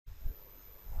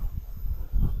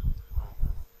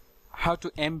how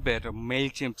to embed a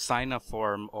MailChimp sign-up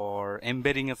form or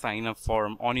embedding a sign-up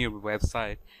form on your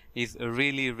website is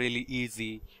really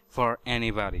easy for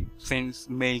anybody, since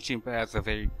MailChimp has a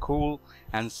very cool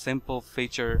and simple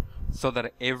feature so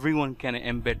that everyone can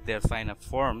embed their sign-up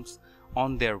forms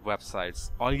on their websites.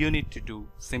 All you need to do,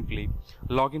 simply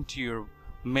log into your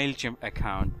MailChimp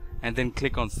account and then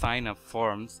click on sign-up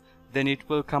forms. Then it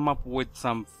will come up with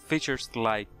some features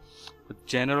like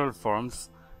general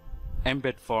forms,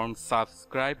 embed forms,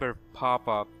 subscriber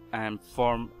pop-up, and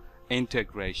form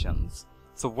integrations.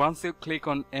 So once you click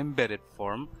on embedded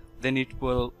form, then it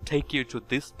will take you to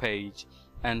this page,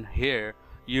 and here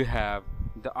you have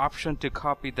the option to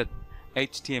copy the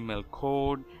HTML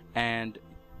code, and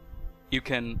you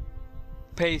can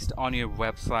paste on your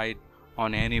website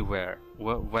on anywhere,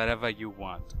 wherever you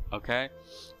want. Okay,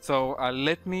 so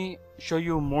let me show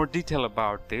you more detail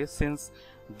about this, since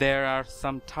there are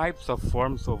some types of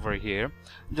forms over here.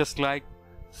 Just like,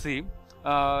 see,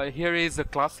 here is a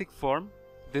classic form.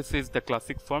 This is the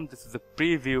classic form. This is a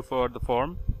preview for the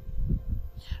form.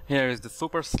 Here is the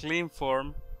super slim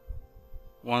form.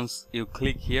 Once you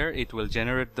click here, it will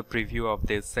generate the preview of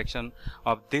this section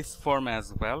of this form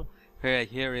as well.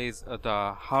 Here is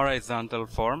the horizontal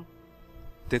form.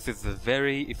 This is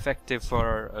very effective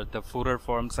for the footer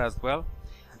forms as well.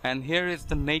 And here is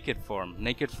the naked form.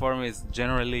 Naked form is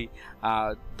generally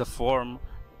the form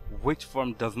which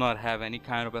form does not have any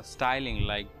kind of a styling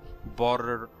like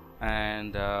border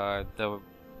and the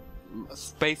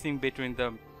spacing between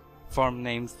the form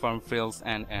names, form fields,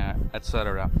 and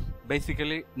etc.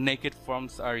 Basically, naked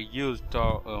forms are used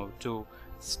to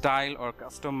style or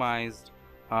customize,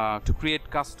 to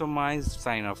create customized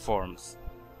sign-up forms.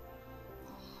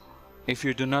 If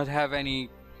you do not have any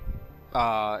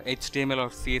HTML or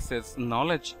CSS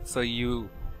knowledge, so you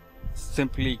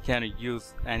simply can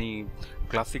use any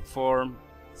classic form,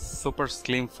 super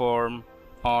slim form,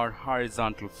 or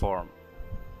horizontal form.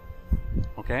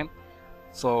 Okay,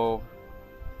 so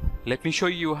let me show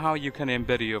you how you can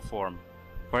embed your form.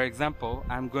 For example,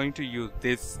 I'm going to use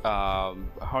this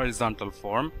horizontal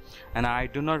form, and I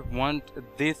do not want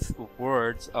this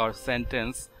words or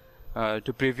sentence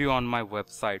to preview on my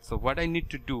website. So what I need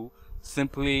to do,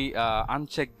 simply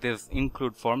uncheck this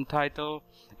include form title,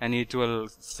 and it will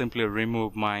simply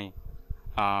remove my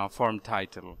form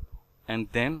title. And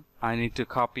then I need to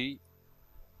copy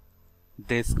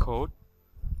this code.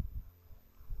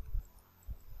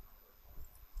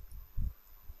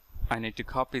 I need to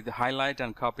highlight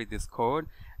and copy this code,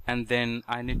 and then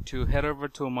I need to head over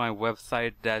to my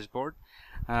website dashboard.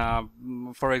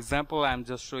 For example, I'm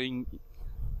just showing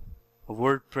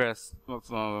WordPress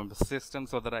system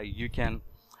so that you can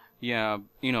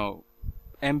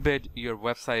embed your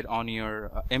website on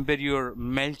your embed your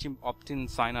MailChimp opt-in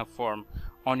sign-up form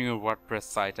on your WordPress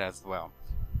site as well.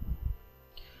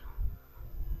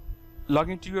 Log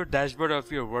into your dashboard of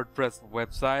your WordPress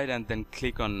website and then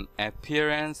click on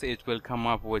appearance. It will come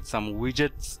up with some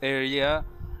widgets area,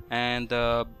 and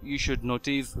you should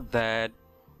notice that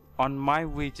on my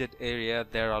widget area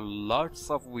there are lots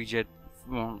of widget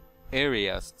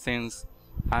areas, since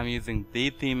I'm using B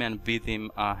theme, and B theme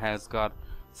has got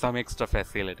some extra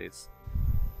facilities.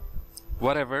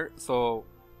 Whatever, so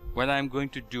what I'm going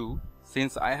to do,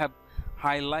 since I have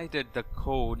highlighted the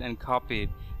code and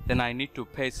copied, then I need to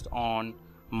paste on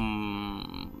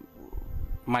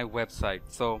my website.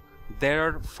 So there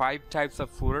are 5 types of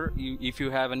footer. If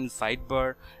you have any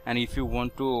sidebar, and if you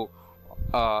want to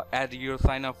add your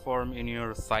sign up form in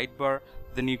your sidebar,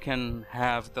 then you can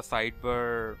have the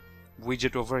sidebar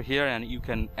widget over here, and you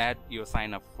can add your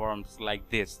sign up forms like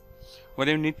this. What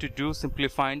you need to do, simply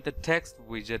find the text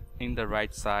widget in the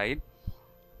right side.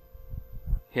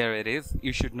 Here it is.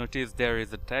 You should notice there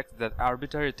is a text, that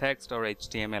arbitrary text or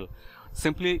HTML.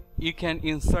 Simply you can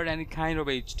insert any kind of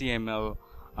HTML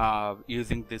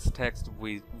using this text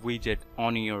widget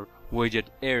on your widget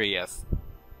areas.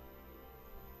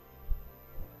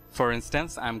 For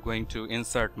instance, I'm going to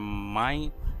insert my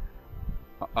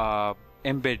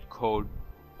embed code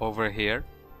over here.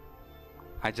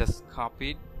 I just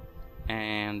copied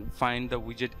and find the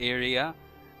widget area,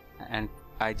 and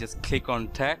I just click on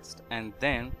text, and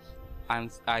then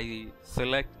I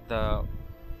select the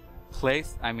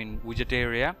place, widget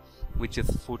area, which is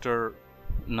footer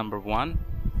number 1,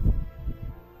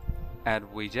 add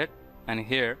widget, and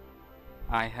here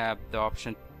I have the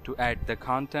option to add the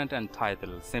content and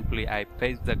title. Simply I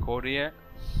paste the code here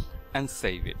and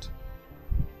save it.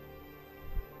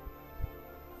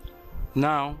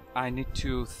 Now I need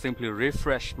to simply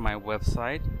refresh my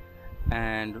website,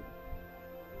 and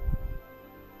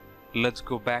Let's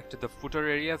go back to the footer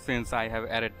area since I have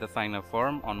added the sign up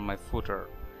form on my footer.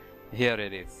 Here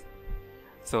it is.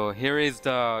 So here is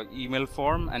the email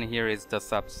form and here is the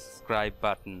subscribe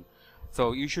button.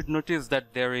 So you should notice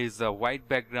that there is a white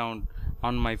background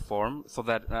on my form so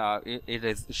that it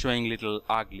is showing little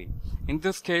ugly. In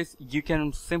this case, you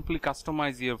can simply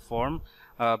customize your form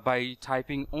by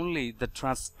typing only the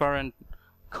transparent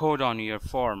code on your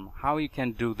form. How you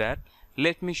can do that?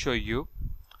 Let me show you.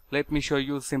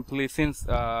 Simply, since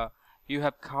you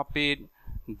have copied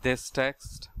this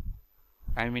text,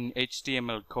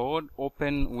 HTML code,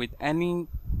 open with any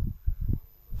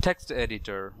text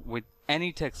editor,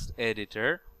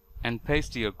 and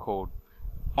paste your code.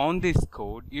 On this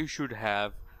code, you should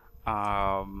have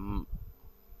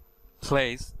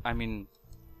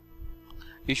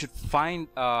you should find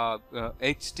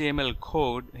HTML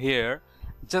code here.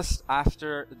 Just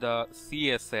after the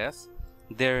CSS,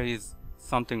 there is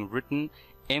something written,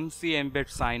 MC embed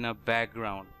sign up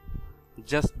background,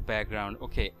 just background.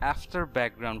 Okay, after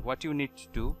background, what you need to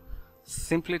do,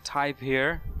 simply type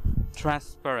here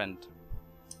transparent.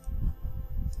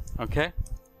 Okay,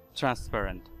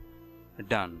 transparent.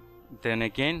 Done. Then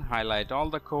again, highlight all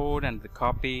the code and the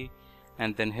copy,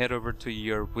 and then head over to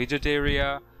your widget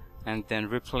area and then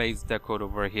replace the code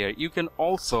over here. You can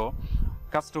also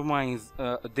customize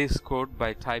this code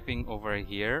by typing over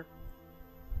here.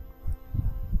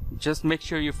 Just make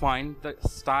sure you find the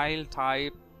style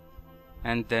type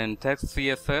and then text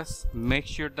CSS. Make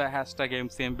sure the hashtag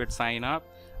MC embed sign up,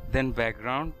 then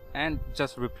background, and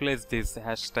just replace this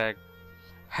hashtag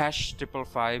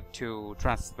 #555 to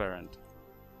transparent.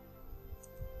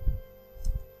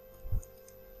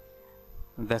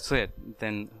 That's it.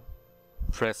 Then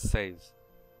press save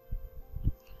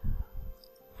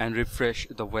and refresh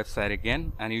the website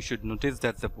again, and you should notice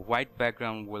that the white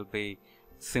background will be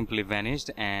simply vanished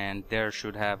and there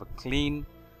should have a clean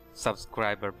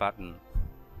subscriber button.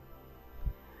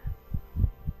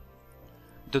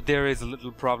 Though there is a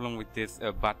little problem with this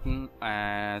button,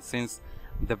 since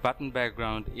the button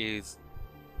background is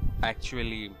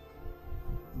actually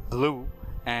blue,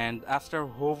 and after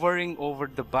hovering over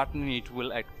the button it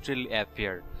will actually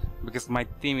appear, because my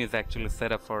theme is actually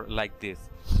set up for like this.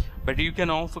 But you can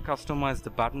also customize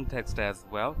the button text as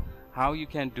well. How you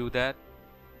can do that?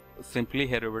 Simply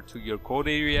head over to your code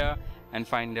area and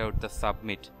find out the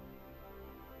submit.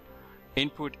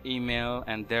 Input email,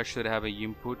 and there should have a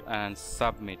input and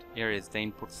submit. Here is the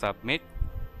input submit.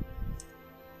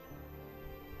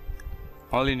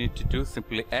 All you need to do,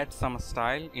 simply add some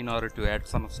style. In order to add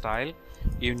some style,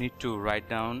 you need to write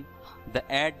down the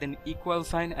add then equal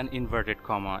sign and inverted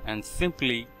comma, and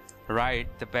simply write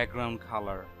the background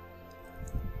color.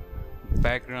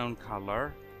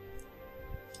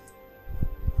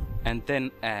 And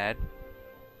then add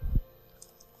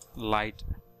light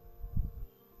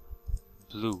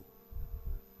blue,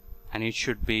 and it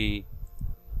should be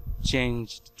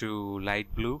changed to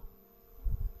light blue.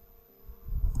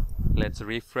 Let's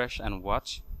refresh and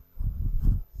watch.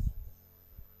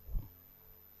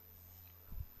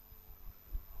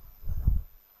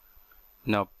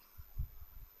 Nope,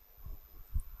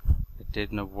 it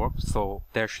did not work. So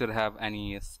there should have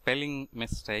any spelling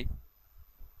mistake.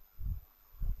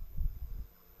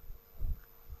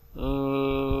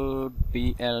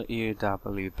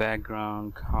 BLEW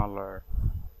background color.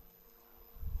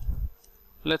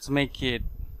 Let's make it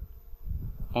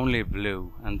only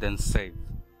blue and then save.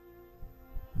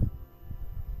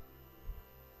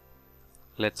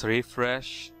 Let's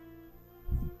refresh.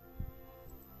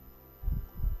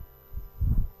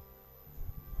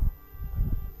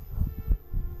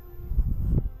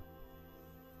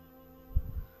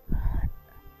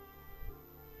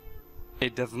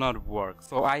 It does not work,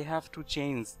 so I have to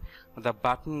change the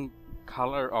button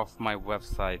color of my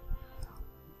website.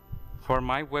 For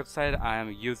my website, I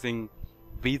am using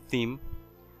B theme.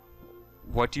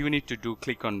 What you need to do,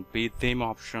 click on B theme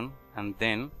option, and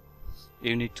then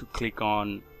you need to click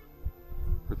on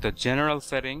the general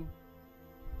setting.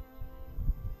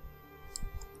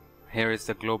 Here is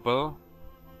the global,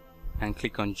 and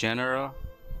click on general,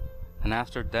 and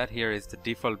after that here is the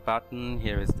default button.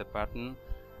 Here is the button.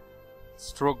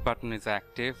 Stroke button is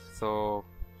active, so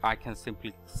I can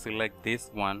simply select this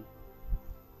one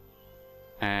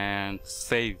and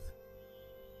save.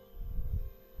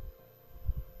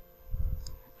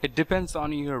 It depends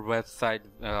on your website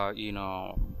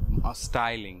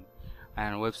styling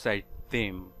and website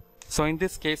theme. So in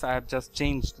this case I have just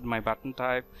changed my button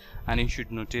type, and you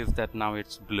should notice that now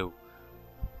it's blue.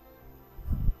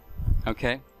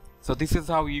 Okay, so this is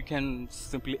how you can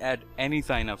simply add any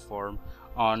sign up form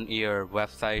on your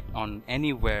website, on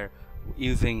anywhere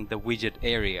using the widget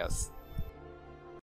areas.